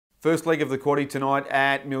First leg of the Quaddie tonight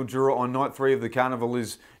at Mildura on night 3 of the carnival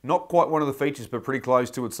is not quite one of the features, but pretty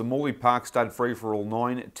close to it. It's the Morley Park Stud Free for All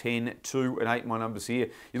 9, 10, 2 and 8, my numbers here.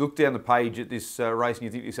 You look down the page at this race and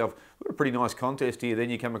you think to yourself, we've got a pretty nice contest here.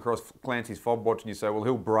 Then you come across Clancy's Fob Watch and you say, well,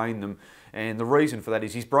 he'll brain them. And the reason for that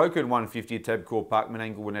is he's broken 150 at Tabcorp Park,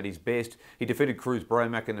 Menangle at his best. He defeated Cruz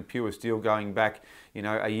Bromack in the Pure Steel going back,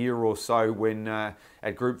 a year or so when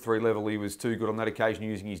at Group 3 level he was too good on that occasion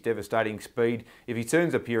using his devastating speed. If he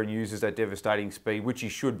turns up here and uses that devastating speed, which he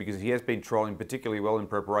should because he has been trialling particularly well in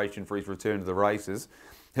preparation for his return to the races,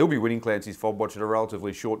 he'll be winning Clancy's Fob Watch at a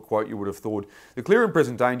relatively short quote, you would have thought. The clear and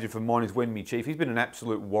present danger for mine is When Me Chief. He's been an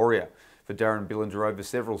absolute warrior for Darren Billinger over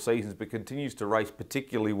several seasons, but continues to race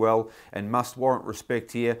particularly well and must warrant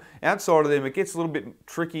respect here. Outside of them, it gets a little bit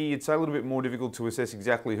tricky. It's a little bit more difficult to assess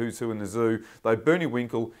exactly who's who in the zoo, though Bernie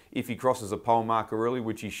Winkle, if he crosses a pole marker early,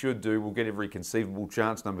 which he should do, will get every conceivable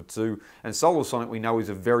chance, number 2. And Solar Sonic, we know, is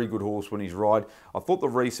a very good horse when he's right. I thought the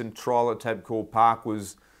recent trial at Tabcorp Park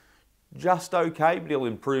was just okay, but he'll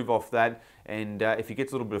improve off that. And if he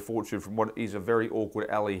gets a little bit of fortune from what is a very awkward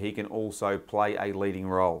alley, he can also play a leading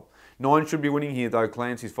role. 9 should be winning here though,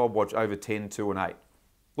 Clancy's Fob Watch over 10, 2 and 8.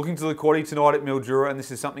 Looking to the Quaddie tonight at Mildura, and this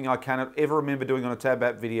is something I cannot ever remember doing on a Tab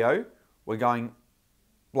app video. We're going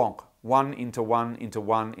blanc. 1 into 1 into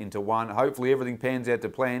 1 into 1. Hopefully everything pans out to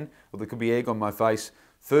plan, or there could be egg on my face.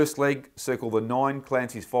 First leg, circle the 9,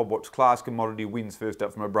 Clancy's Fob Watch, Class Commodity wins first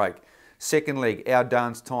up from a break. Second leg, Our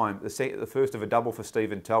Dance Time, the first of a double for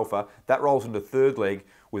Stephen Telfer. That rolls into third leg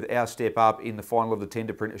with Our Step Up in the final of the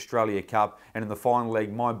Tender Print Australia Cup. And in the final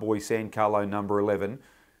leg, My Boy San Carlo number 11.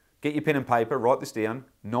 Get your pen and paper, write this down.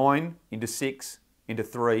 9 into 6 into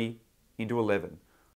 3 into 11.